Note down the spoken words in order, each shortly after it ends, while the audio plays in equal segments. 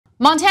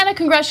Montana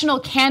congressional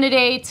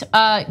candidate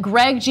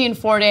Greg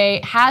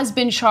Gianforte has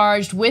been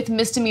charged with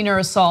misdemeanor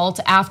assault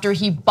after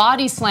he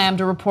body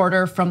slammed a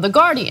reporter from The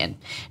Guardian.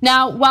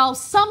 Now, while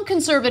some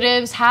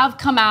conservatives have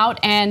come out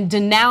and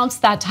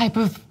denounced that type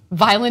of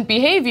violent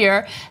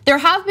behavior, there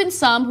have been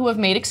some who have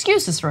made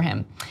excuses for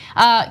him.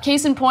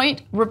 Case in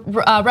point,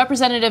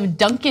 Representative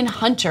Duncan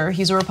Hunter,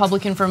 he's a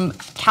Republican from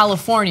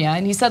California,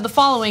 and he said the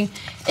following: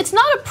 "It's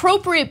not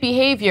appropriate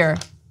behavior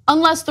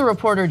unless the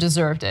reporter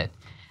deserved it."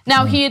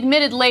 Now, he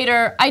admitted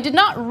later, "I did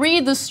not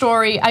read the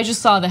story, I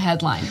just saw the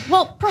headline."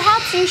 Well,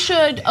 perhaps you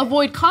should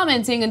avoid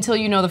commenting until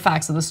you know the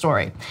facts of the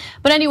story.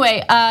 But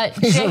anyway,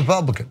 he's a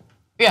Republican.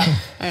 Yeah,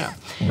 I know.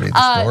 Read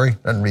the story,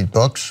 doesn't read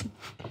books.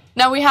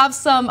 Now we have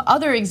some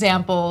other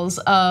examples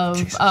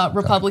of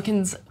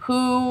Republicans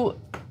who,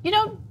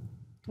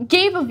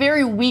 gave a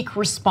very weak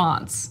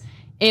response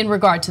in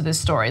regard to this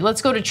story.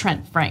 Let's go to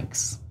Trent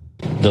Franks.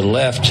 The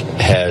left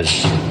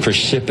has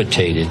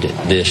precipitated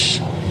this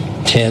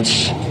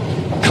tense,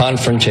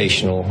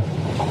 confrontational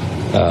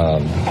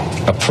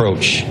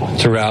approach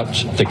throughout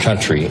the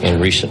country in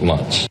recent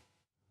months.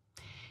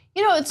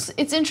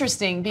 It's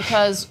interesting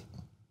because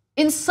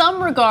in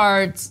some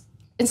regard,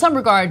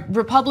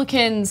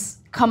 Republicans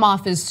come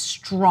off as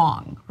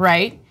strong,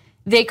 right?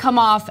 They come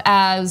off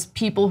as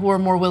people who are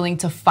more willing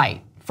to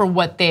fight for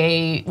what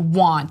they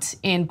want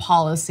in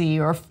policy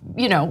or,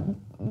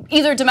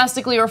 either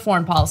domestically or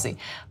foreign policy.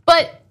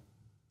 But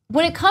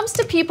when it comes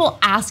to people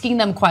asking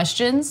them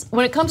questions,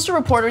 when it comes to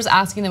reporters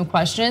asking them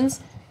questions,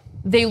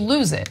 they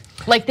lose it.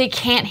 Like they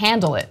can't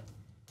handle it.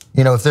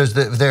 If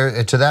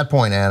to that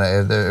point,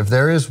 Anna, if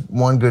there is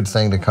one good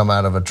thing to come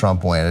out of a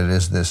Trump win, it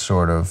is this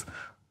sort of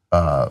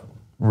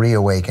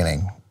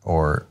reawakening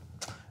or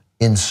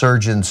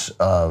insurgence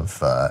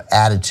of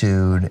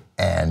attitude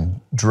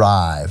and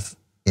drive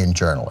in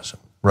journalism,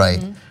 right?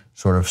 Mm-hmm.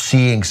 Sort of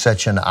seeing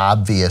such an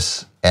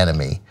obvious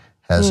enemy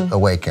has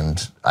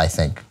awakened, I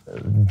think,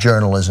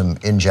 journalism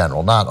in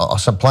general.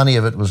 Plenty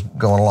of it was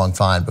going along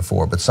fine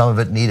before, but some of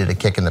it needed a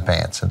kick in the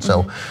pants. And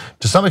so,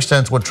 to some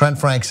extent, what Trent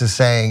Franks is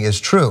saying is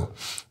true,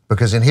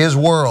 because in his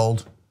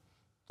world,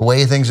 the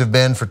way things have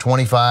been for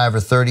 25 or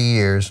 30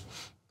 years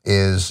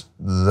is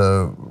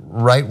the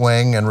right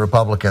wing and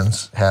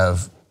Republicans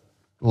have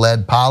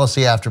led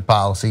policy after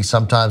policy.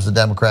 Sometimes the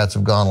Democrats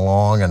have gone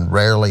along, and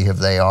rarely have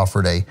they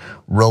offered a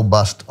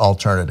robust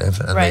alternative.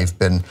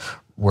 And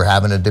we're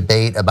having a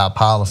debate about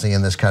policy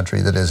in this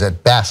country that is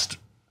at best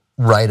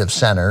right of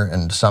center,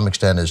 and to some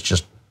extent is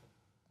just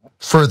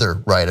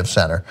further right of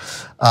center.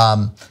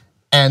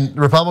 And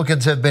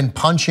Republicans have been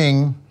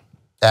punching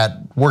at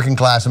working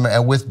class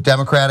with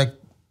Democratic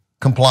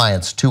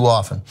compliance too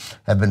often,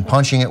 have been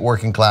punching at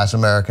working class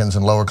Americans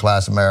and lower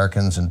class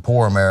Americans and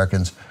poor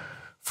Americans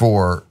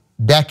for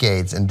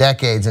decades and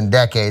decades and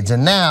decades.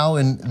 And now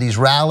in these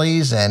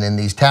rallies and in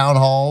these town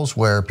halls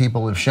where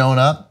people have shown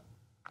up,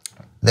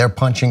 they're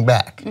punching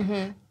back.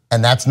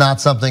 And that's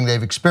not something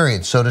they've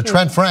experienced. So to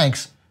Trent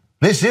Franks,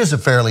 this is a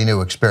fairly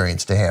new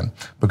experience to him,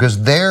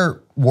 because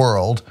their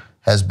world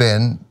has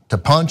been to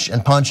punch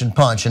and punch and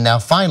punch. And now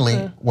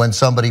finally, when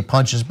somebody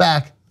punches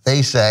back,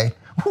 they say,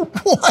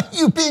 "Why are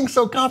you being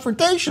so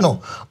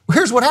confrontational?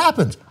 Here's what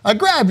happens. I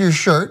grab your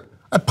shirt,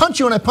 I punch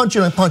you and I punch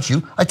you and I punch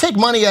you. I take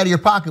money out of your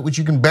pocket, which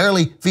you can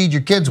barely feed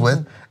your kids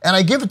with, and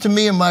I give it to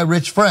me and my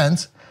rich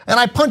friends, and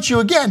I punch you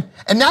again,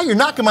 and now you're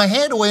knocking my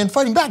hand away and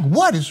fighting back.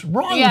 What is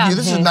wrong with you?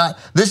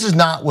 This is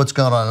not what's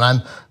going on."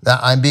 And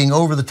I'm being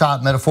over the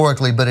top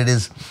metaphorically, but it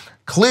is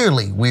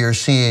clearly we are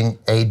seeing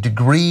a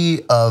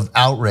degree of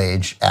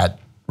outrage at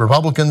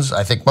Republicans,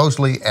 I think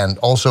mostly, and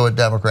also at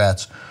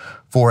Democrats,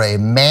 for a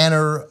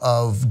manner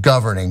of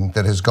governing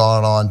that has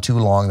gone on too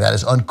long. That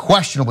is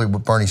unquestionably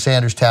what Bernie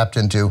Sanders tapped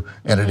into,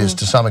 and it is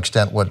to some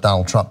extent what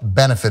Donald Trump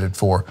benefited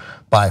for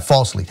by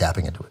falsely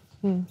tapping into it.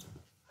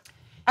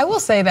 I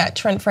will say that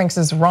Trent Franks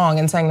is wrong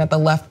in saying that the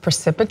left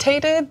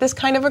precipitated this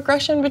kind of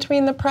aggression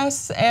between the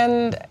press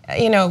and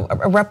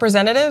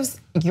representatives.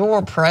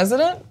 Your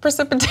president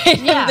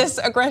precipitated this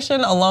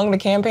aggression along the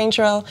campaign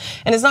trail.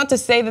 And it's not to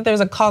say that there's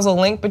a causal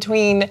link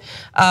between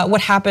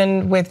what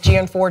happened with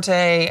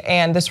Gianforte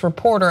and this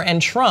reporter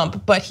and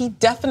Trump, but he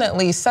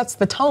definitely sets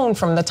the tone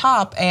from the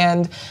top,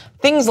 and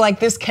things like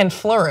this can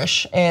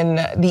flourish in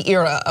the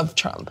era of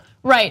Trump.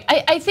 Right,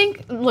 I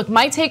think, look,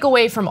 my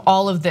takeaway from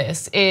all of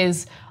this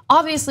is,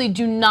 obviously,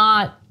 do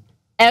not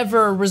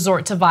ever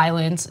resort to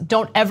violence.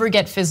 Don't ever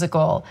get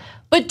physical.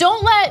 But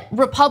don't let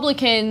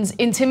Republicans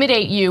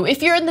intimidate you.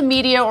 If you're in the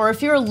media or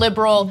if you're a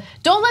liberal,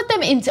 don't let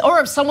them,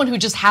 or if someone who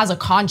just has a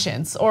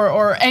conscience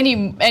or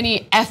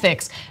any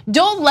ethics,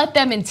 don't let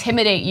them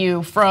intimidate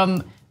you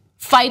from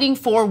fighting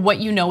for what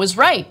you know is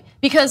right.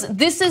 Because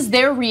this is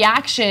their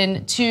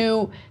reaction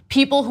to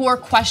people who are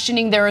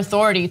questioning their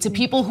authority, to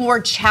people who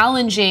are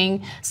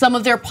challenging some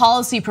of their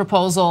policy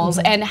proposals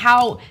and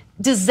how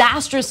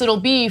disastrous it'll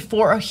be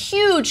for a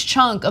huge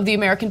chunk of the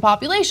American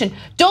population.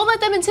 Don't let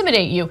them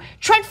intimidate you.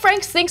 Trent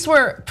Franks thinks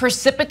we're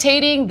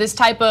precipitating this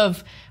type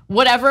of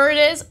whatever it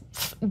is.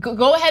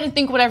 go ahead and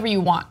think whatever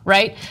you want,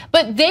 right?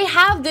 But they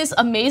have this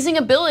amazing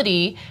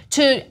ability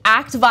to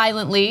act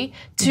violently,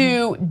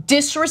 to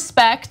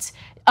disrespect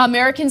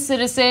American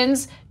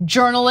citizens,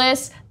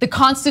 journalists, the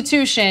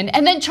Constitution,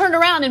 and then turn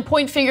around and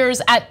point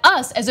fingers at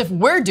us as if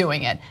we're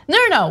doing it.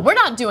 No, we're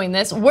not doing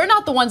this. We're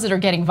not the ones that are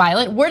getting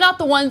violent. We're not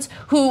the ones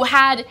who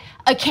had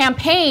a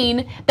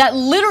campaign that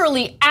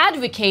literally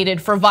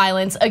advocated for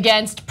violence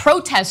against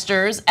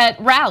protesters at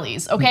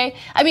rallies, okay?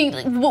 I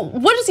mean,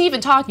 what is he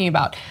even talking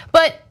about?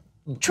 But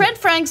Trent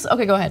Franks,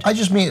 okay, go ahead. I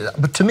just mean,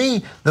 but to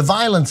me, the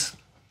violence,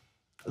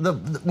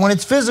 when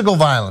it's physical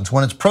violence,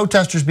 when it's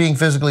protesters being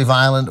physically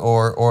violent,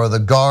 or the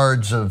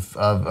guards or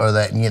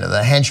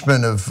the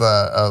henchmen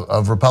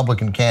of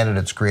Republican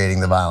candidates creating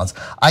the violence,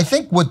 I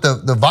think what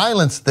the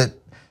violence that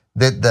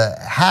the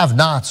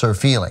have-nots are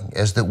feeling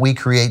is that we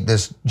create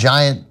this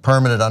giant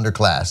permanent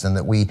underclass, and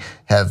that we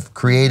have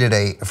created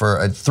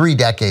for 3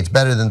 decades,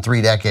 better than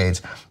 3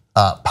 decades,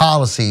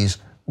 policies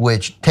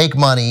which take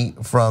money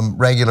from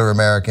regular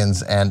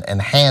Americans and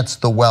enhance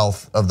the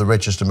wealth of the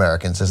richest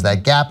Americans. As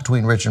that gap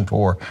between rich and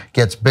poor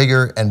gets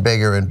bigger and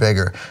bigger and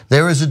bigger,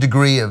 there is a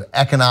degree of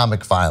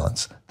economic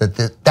violence.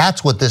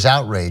 That's what this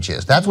outrage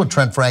is. That's what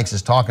Trent Franks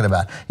is talking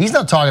about. He's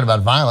not talking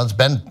about violence.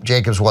 Ben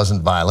Jacobs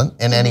wasn't violent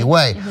in any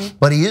way,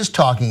 but he is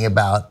talking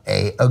about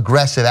an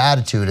aggressive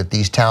attitude at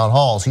these town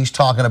halls. He's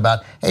talking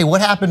about, hey, what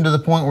happened to the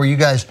point where you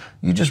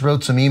just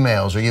wrote some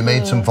emails or you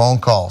made some phone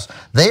calls?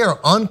 They are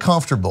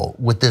uncomfortable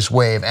with this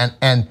wave,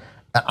 and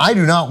I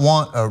do not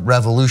want a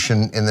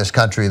revolution in this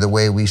country the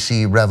way we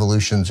see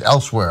revolutions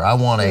elsewhere. I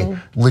want a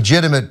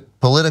legitimate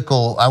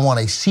I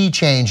want a sea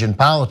change in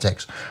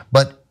politics.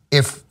 But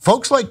if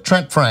folks like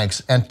Trent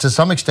Franks, and to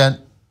some extent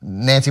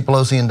Nancy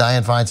Pelosi and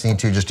Dianne Feinstein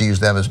too, just to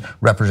use them as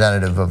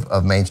representative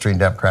of mainstream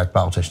Democratic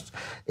politicians,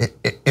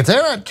 if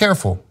they're not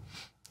careful,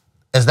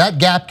 as that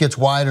gap gets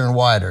wider and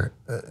wider,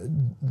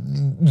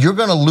 you're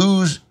gonna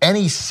lose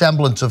any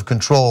semblance of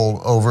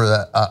control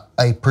over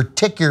a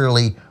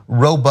particularly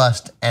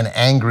robust and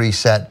angry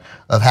set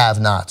of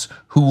have-nots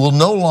who will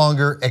no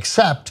longer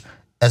accept,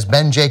 as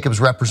Ben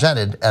Jacobs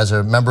represented as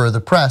a member of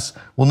the press,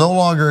 will no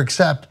longer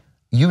accept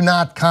you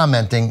not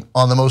commenting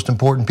on the most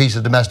important piece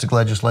of domestic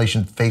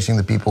legislation facing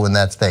the people in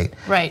that state.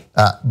 Right.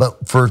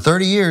 But for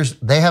 30 years,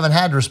 they haven't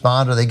had to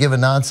respond, or they give a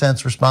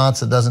nonsense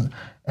response that doesn't,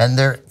 and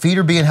their feet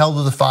are being held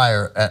to the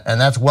fire,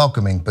 and that's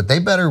welcoming. But they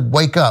better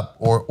wake up,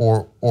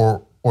 or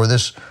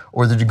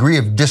the degree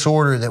of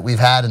disorder that we've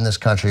had in this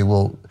country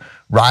will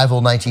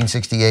rival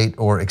 1968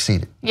 or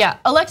exceed it. Yeah,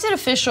 elected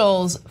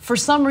officials, for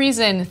some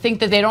reason, think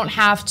that they don't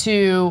have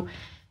to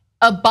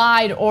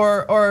abide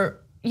or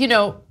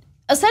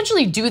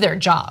essentially do their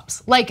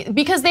jobs,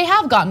 because they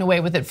have gotten away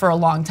with it for a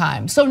long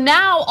time. So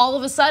now all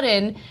of a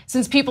sudden,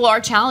 since people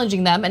are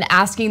challenging them and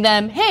asking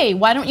them, hey,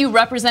 why don't you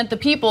represent the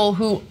people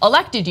who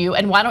elected you,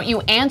 and why don't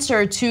you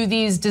answer to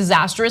these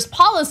disastrous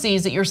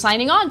policies that you're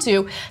signing on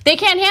to, they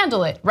can't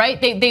handle it,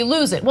 right? They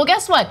lose it. Well,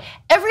 guess what?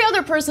 Every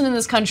other person in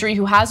this country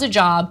who has a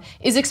job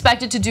is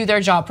expected to do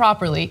their job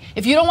properly.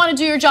 If you don't want to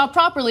do your job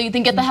properly,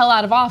 then get the hell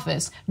out of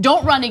office.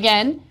 Don't run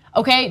again.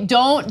 Okay,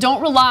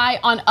 don't rely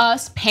on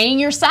us paying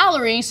your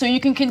salary so you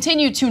can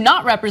continue to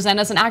not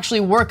represent us and actually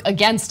work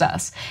against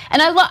us.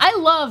 And I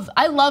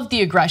love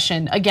the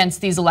aggression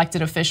against these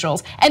elected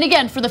officials. And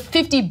again, for the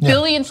 50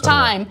 billionth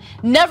time,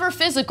 never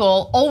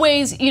physical,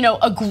 always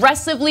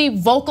aggressively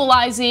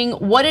vocalizing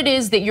what it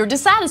is that you're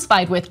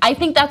dissatisfied with. I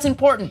think that's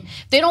important.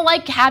 If they don't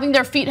like having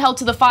their feet held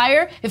to the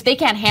fire, if they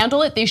can't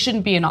handle it, they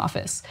shouldn't be in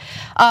office.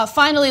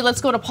 Finally,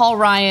 let's go to Paul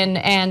Ryan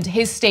and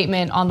his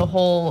statement on the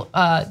whole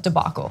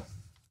debacle.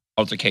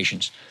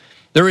 Altercations.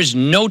 There is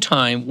no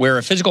time where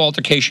a physical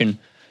altercation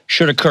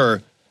should occur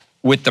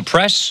with the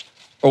press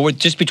or with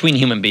just between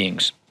human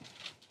beings.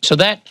 So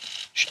that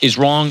is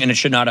wrong, and it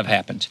should not have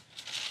happened.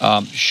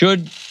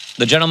 Should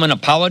the gentleman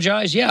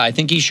apologize? Yeah, I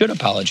think he should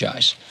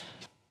apologize.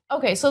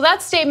 Okay, so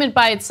that statement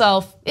by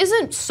itself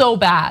isn't so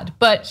bad,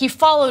 but he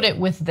followed it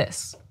with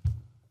this.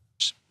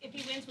 If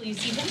he wins, will you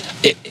see him?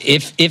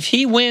 If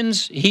he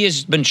wins, he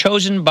has been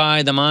chosen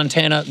by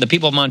the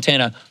people of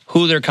Montana,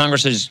 who their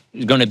Congress is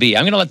going to be.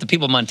 I'm going to let the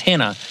people of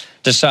Montana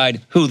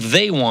decide who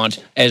they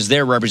want as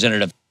their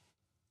representative.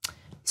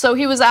 So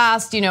he was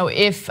asked,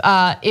 if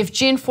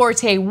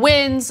Gianforte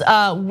wins,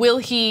 will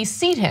he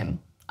seat him?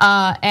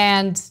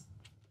 And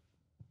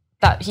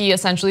that he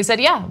essentially said,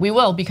 yeah, we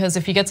will, because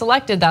if he gets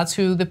elected, that's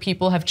who the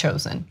people have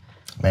chosen.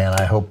 Man,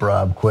 I hope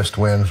Rob Quist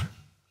wins.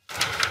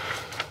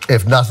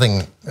 If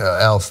nothing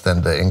else,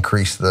 than to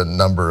increase the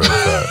number of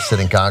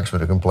sitting congressmen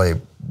who can play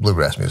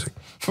bluegrass music.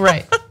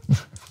 Right.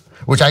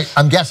 Which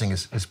I'm guessing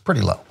is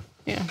pretty low.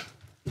 Yeah.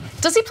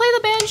 Does he play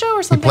the banjo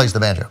or something? He plays the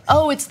banjo.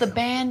 Oh, it's the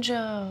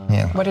banjo.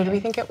 Yeah. What did we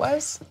think it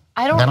was?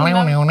 I don't remember.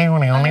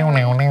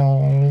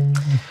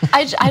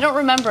 I don't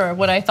remember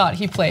what I thought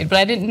he played, but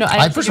I didn't know.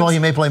 First of all, he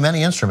may play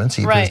many instruments.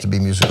 He appears to be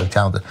musically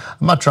talented.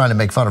 I'm not trying to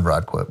make fun of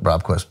Rob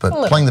Quist,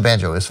 but playing the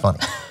banjo is funny.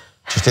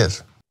 Just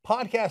is.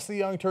 Podcast The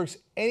Young Turks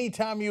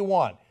anytime you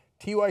want.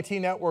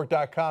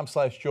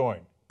 TYTnetwork.com/join.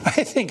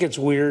 I think it's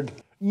weird.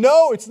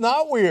 No, it's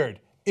not weird.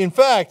 In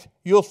fact,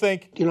 you'll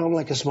think, I'm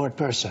like a smart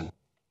person.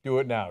 do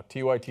it now.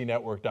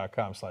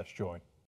 tytnetwork.com/join.